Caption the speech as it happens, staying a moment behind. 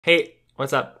Hey,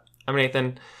 what's up? I'm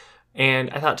Nathan,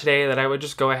 and I thought today that I would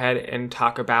just go ahead and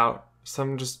talk about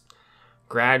some just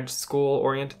grad school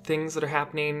oriented things that are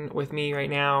happening with me right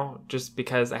now, just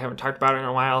because I haven't talked about it in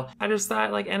a while. I just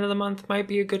thought like end of the month might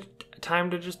be a good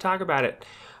time to just talk about it.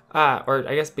 Or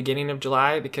I guess beginning of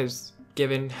July, because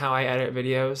given how I edit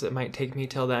videos, it might take me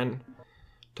till then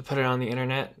to put it on the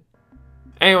internet.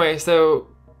 Anyway, so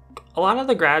a lot of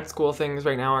the grad school things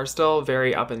right now are still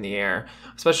very up in the air,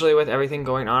 especially with everything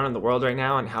going on in the world right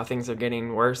now and how things are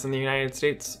getting worse in the United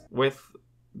States with,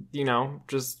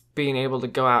 just being able to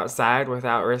go outside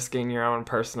without risking your own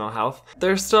personal health.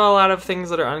 There's still a lot of things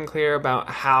that are unclear about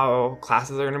how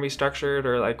classes are going to be structured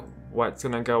or like what's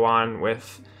going to go on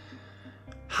with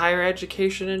higher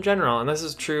education in general. And this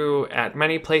is true at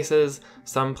many places.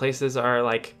 Some places are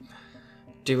like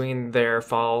doing their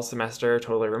fall semester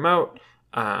totally remote.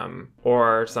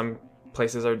 Or some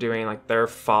places are doing like their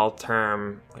fall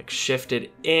term like shifted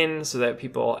in so that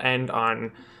people end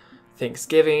on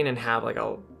Thanksgiving and have like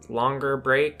a longer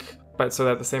break, but so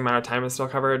that the same amount of time is still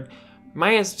covered.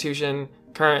 My institution,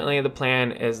 currently the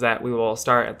plan is that we will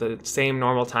start at the same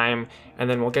normal time and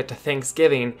then we'll get to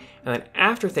Thanksgiving, and then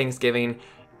after Thanksgiving,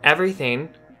 everything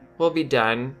will be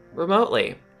done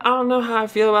remotely. I don't know how I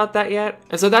feel about that yet.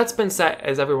 And so that's been set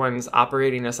as everyone's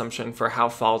operating assumption for how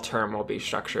fall term will be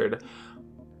structured.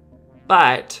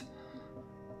 But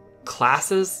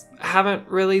classes haven't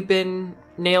really been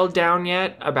nailed down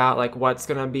yet about like what's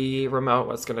gonna be remote,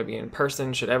 what's gonna be in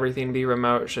person. Should everything be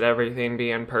remote? Should everything be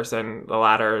in person? The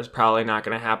latter is probably not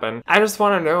gonna happen. I just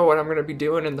wanna know what I'm gonna be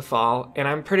doing in the fall, and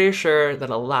I'm pretty sure that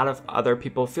a lot of other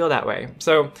people feel that way.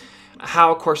 So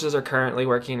how courses are currently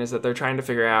working is that they're trying to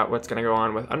figure out what's going to go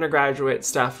on with undergraduate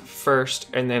stuff first,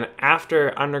 and then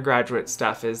after undergraduate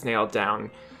stuff is nailed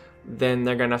down, then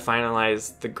they're going to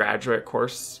finalize the graduate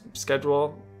course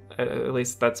schedule. At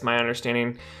least that's my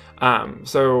understanding.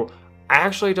 So I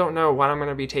actually don't know what I'm going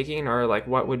to be taking or like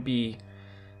what would be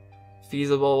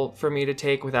feasible for me to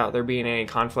take without there being any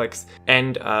conflicts.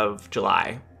 End of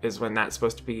July is when that's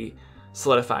supposed to be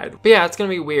solidified. But yeah, it's going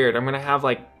to be weird. I'm going to have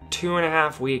like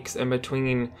 2.5 weeks in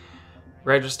between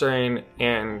registering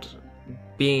and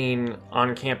being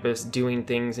on campus doing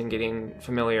things and getting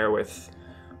familiar with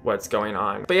what's going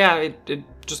on. But yeah, it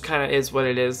just kind of is what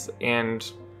it is, and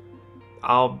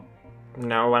I'll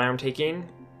know what I'm taking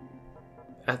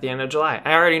at the end of July.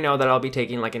 I already know that I'll be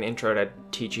taking like an intro to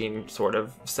teaching sort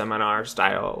of seminar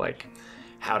style, like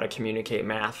how to communicate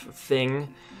math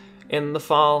thing in the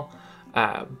fall.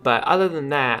 But other than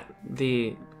that,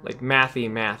 the like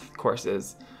math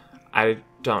courses, I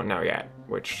don't know yet,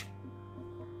 which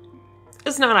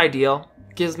is not ideal.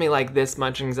 Gives me like this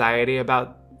much anxiety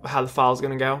about how the fall is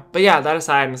gonna go. But yeah, that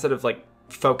aside, instead of like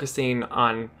focusing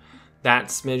on that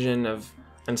smidgen of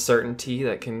uncertainty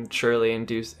that can surely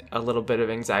induce a little bit of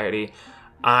anxiety,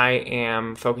 I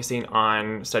am focusing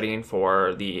on studying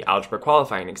for the algebra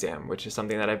qualifying exam, which is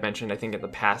something that I've mentioned I think in the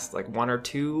past like 1 or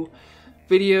 2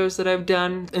 videos that I've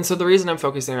done. And so the reason I'm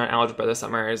focusing on algebra this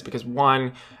summer is because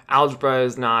 1, algebra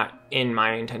is not in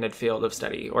my intended field of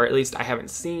study, or at least I haven't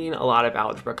seen a lot of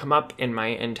algebra come up in my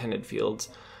intended fields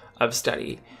of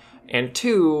study. And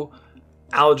 2,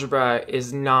 algebra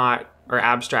is not, or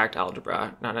abstract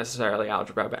algebra, not necessarily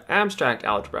algebra, but abstract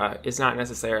algebra is not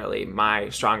necessarily my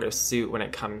strongest suit when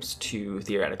it comes to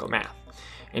theoretical math.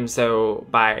 And so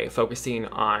by focusing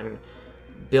on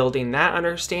building that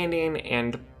understanding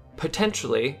and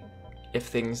potentially, if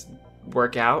things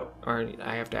work out, or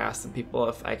I have to ask some people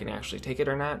if I can actually take it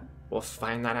or not, we'll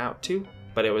find that out too.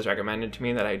 But it was recommended to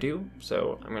me that I do,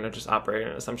 so I'm going to just operate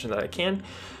on an assumption that I can.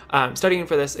 Studying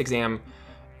for this exam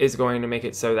is going to make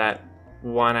it so that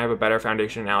 1, I have a better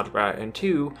foundation in algebra, and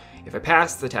 2, if I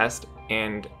pass the test,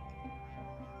 and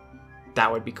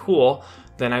that would be cool,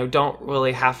 then I don't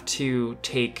really have to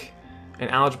take an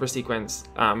algebra sequence.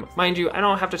 Mind you, I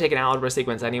don't have to take an algebra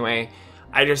sequence anyway.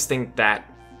 I just think that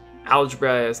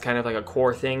algebra is kind of like a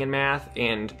core thing in math,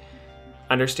 and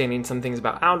understanding some things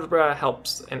about algebra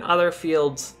helps in other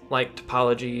fields like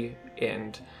topology,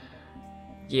 and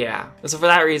yeah. So for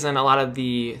that reason, a lot of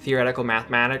the theoretical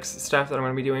mathematics stuff that I'm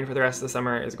going to be doing for the rest of the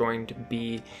summer is going to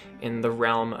be in the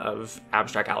realm of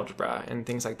abstract algebra and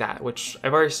things like that, which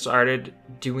I've already started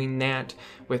doing that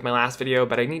with my last video,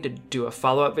 but I need to do a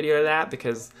follow-up video to that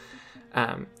because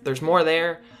there's more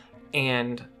there,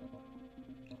 and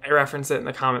I reference it in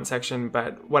the comment section,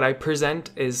 but what I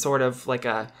present is sort of like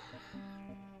a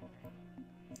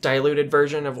diluted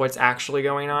version of what's actually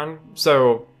going on.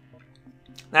 So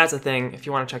that's a thing. If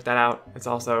you want to check that out, it's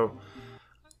also,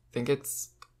 I think it's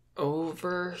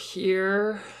over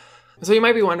here. So you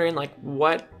might be wondering, like,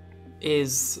 what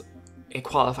is a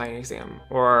qualifying exam,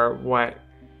 or what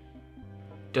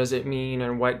does it mean,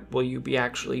 and what will you be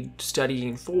actually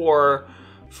studying for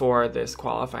this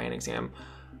qualifying exam?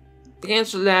 The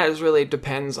answer to that is really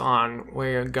depends on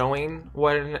where you're going,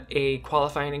 what a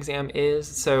qualifying exam is.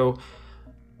 So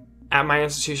at my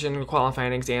institution,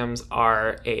 qualifying exams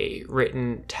are a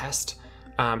written test.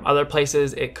 Other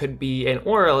places, it could be an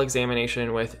oral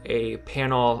examination with a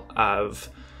panel of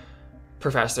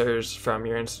professors from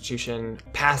your institution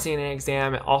passing an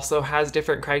exam. It also has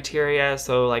different criteria.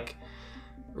 So like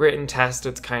written test,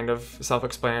 it's kind of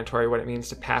self-explanatory what it means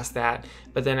to pass that.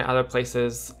 But then at other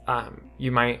places,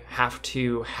 you might have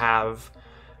to have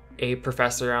a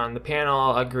professor on the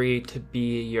panel agree to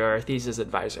be your thesis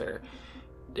advisor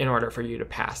in order for you to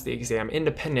pass the exam,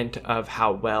 independent of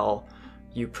how well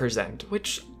you present,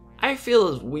 which I feel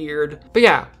is weird. But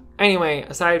yeah, anyway,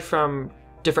 aside from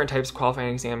different types of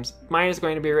qualifying exams, mine is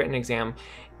going to be a written exam.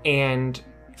 And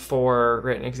for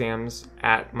written exams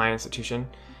at my institution,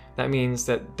 that means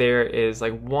that there is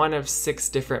like one of 6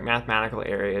 different mathematical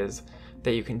areas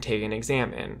that you can take an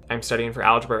exam in. I'm studying for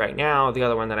algebra right now. The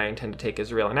other one that I intend to take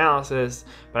is real analysis,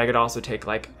 but I could also take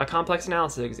like a complex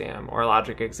analysis exam or a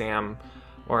logic exam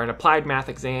or an applied math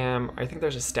exam. I think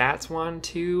there's a stats one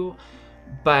too.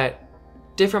 But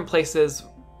different places,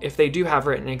 if they do have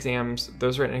written exams,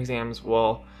 those written exams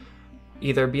will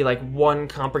either be like one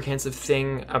comprehensive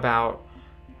thing about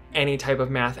any type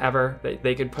of math ever that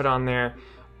they could put on there,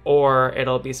 or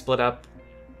it'll be split up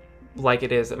like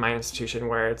it is at my institution,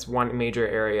 where it's one major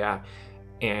area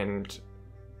and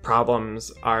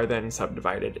problems are then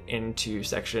subdivided into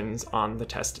sections on the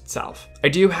test itself. I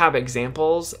do have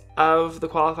examples of the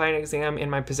qualifying exam in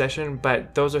my possession,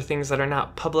 but those are things that are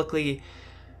not publicly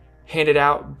handed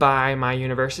out by my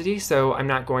university, so I'm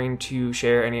not going to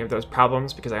share any of those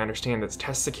problems because I understand that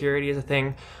test security is a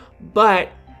thing. But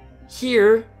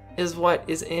here is what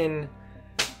is in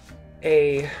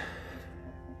a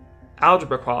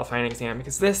algebra qualifying exam,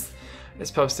 because this is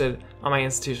posted on my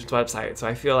institution's website, so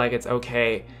I feel like it's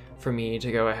okay for me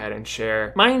to go ahead and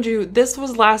share. Mind you, this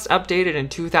was last updated in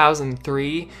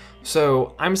 2003,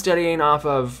 so I'm studying off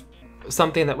of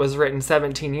something that was written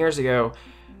 17 years ago,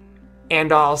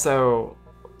 and also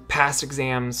past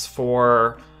exams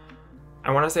for,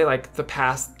 I want to say like the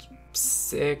past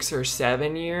 6 or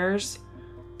 7 years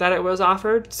that it was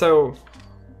offered. So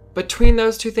between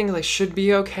those two things, I should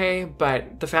be okay,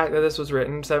 but the fact that this was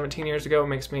written 17 years ago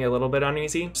makes me a little bit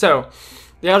uneasy. So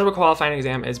the algebra qualifying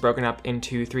exam is broken up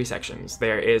into 3 sections.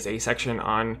 There is a section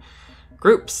on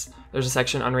groups, there's a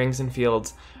section on rings and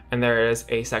fields, and there is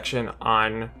a section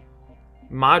on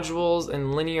modules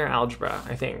and linear algebra,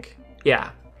 I think.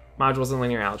 Yeah, modules and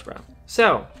linear algebra.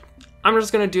 So I'm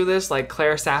just gonna do this like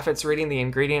Claire Saffit's reading the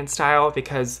ingredient style,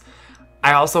 because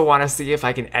I also want to see if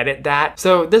I can edit that.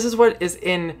 So this is what is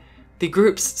in the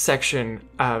groups section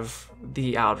of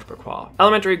the algebra qual.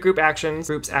 Elementary group actions,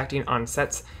 groups acting on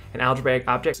sets and algebraic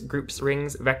objects, groups,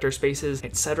 rings, vector spaces,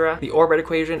 etc. The orbit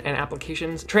equation and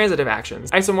applications, transitive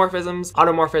actions, isomorphisms,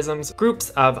 automorphisms, groups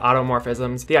of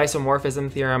automorphisms, the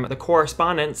isomorphism theorem, the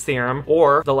correspondence theorem,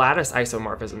 or the lattice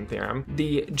isomorphism theorem,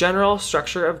 the general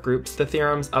structure of groups, the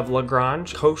theorems of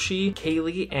Lagrange, Cauchy,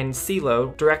 Cayley, and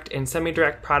Silo, direct and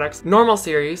semi-direct products, normal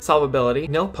series, solvability,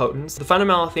 nilpotence, the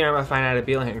fundamental theorem of finite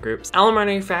abelian groups,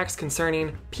 elementary facts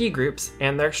concerning P groups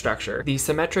and their structure, the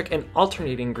symmetric and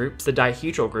alternating groups, the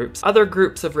dihedral groups, other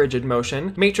groups of rigid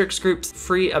motion, matrix groups,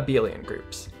 free abelian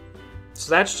groups.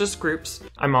 So that's just groups.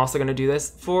 I'm also going to do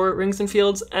this for rings and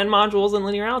fields and modules and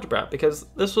linear algebra because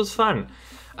this was fun.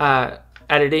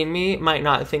 Editing me might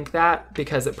not think that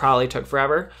because it probably took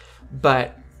forever,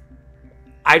 but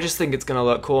I just think it's gonna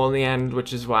look cool in the end,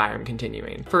 which is why I'm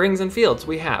continuing. For rings and fields,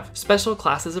 we have special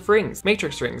classes of rings,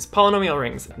 matrix rings, polynomial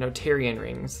rings, Noetherian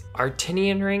rings,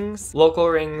 Artinian rings, local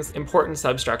rings, important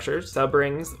substructures,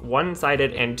 subrings,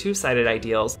 one-sided and two-sided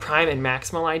ideals, prime and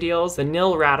maximal ideals, the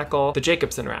nil radical, the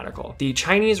Jacobson radical, the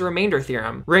Chinese remainder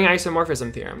theorem, ring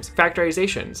isomorphism theorems,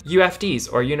 factorizations,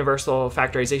 UFDs or universal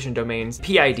factorization domains,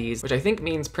 PIDs, which I think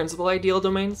means principal ideal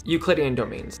domains, Euclidean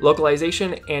domains,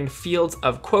 localization and fields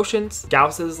of quotients,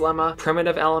 Gauss's lemma,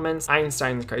 primitive elements,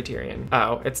 Einstein's criterion.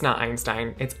 Oh, it's not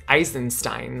Einstein, it's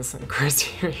Eisenstein's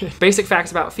criterion. Basic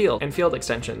facts about field and field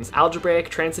extensions, algebraic,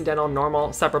 transcendental,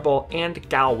 normal, separable, and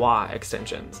Galois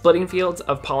extensions. Splitting fields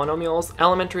of polynomials,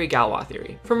 elementary Galois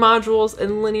theory. For modules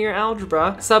in linear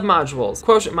algebra, submodules,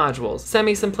 quotient modules,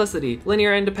 semi-simplicity,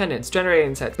 linear independence,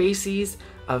 generating sets, bases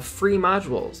of free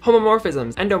modules,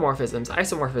 homomorphisms, endomorphisms,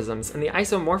 isomorphisms, and the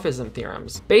isomorphism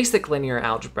theorems, basic linear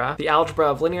algebra, the algebra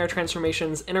of linear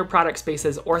transformations, inner product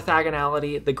spaces,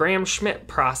 orthogonality, the Graham-Schmidt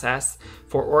process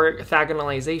for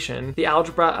orthogonalization, the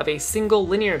algebra of a single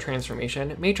linear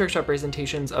transformation, matrix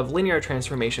representations of linear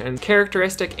transformations,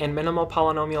 characteristic and minimal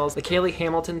polynomials, the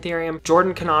Cayley-Hamilton theorem,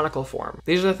 Jordan canonical form.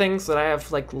 These are the things that I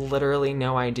have like literally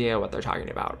no idea what they're talking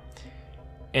about.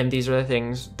 And these are the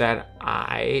things that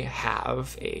I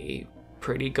have a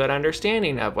pretty good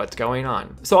understanding of what's going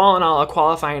on. So all in all, a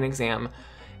qualifying exam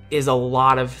is a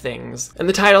lot of things. In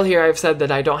the title here, I've said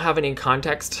that I don't have any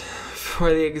context for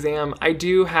the exam. I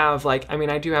do have I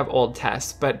do have old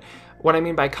tests, but what I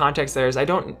mean by context there is I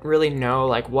don't really know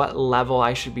like what level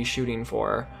I should be shooting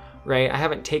for, right? I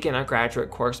haven't taken a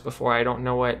graduate course before. I don't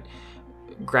know what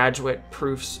graduate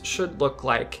proofs should look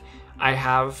like. I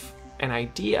have an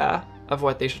idea of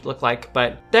what they should look like,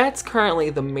 but that's currently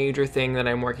the major thing that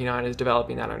I'm working on, is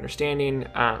developing that understanding.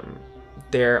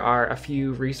 There are a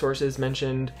few resources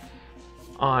mentioned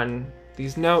on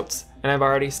these notes, and I've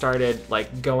already started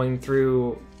like going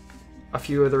through a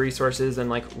few of the resources and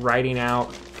like writing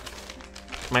out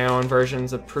my own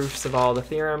versions of proofs of all the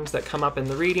theorems that come up in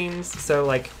the readings. So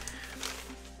like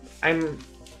I'm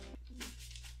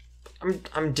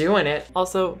doing it.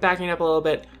 Also, backing up a little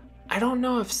bit, I don't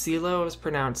know if silo is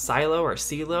pronounced silo or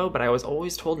silo, but I was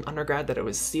always told in undergrad that it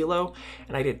was silo,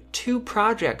 and I did 2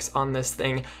 projects on this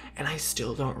thing, and I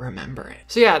still don't remember it.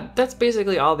 So yeah, that's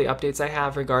basically all the updates I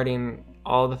have regarding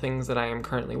all the things that I am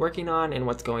currently working on and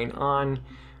what's going on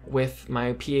with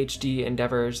my PhD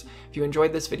endeavors. If you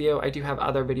enjoyed this video, I do have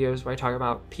other videos where I talk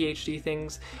about PhD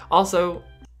things. Also,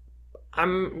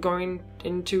 I'm going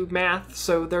into math,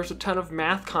 so there's a ton of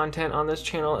math content on this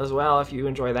channel as well if you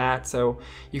enjoy that. So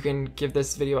you can give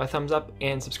this video a thumbs up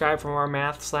and subscribe for more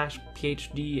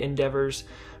math/PhD endeavors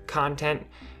content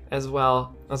as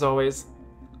well. As always,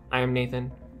 I am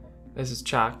Nathan. This is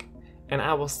Chalk, and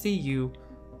I will see you,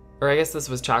 or I guess this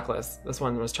was chalkless. This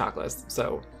one was chalkless,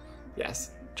 so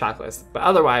yes, chalkless. But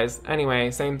otherwise, anyway,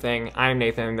 same thing. I'm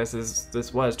Nathan. This was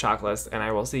chalkless, and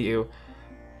I will see you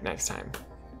next time.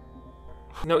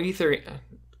 No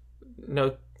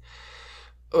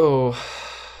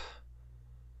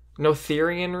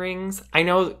Noetherian rings. I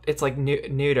know it's like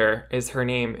neuter is her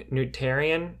name.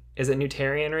 Noetherian? Is it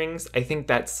Noetherian rings? I think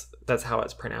that's how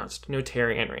it's pronounced.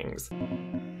 Noetherian rings.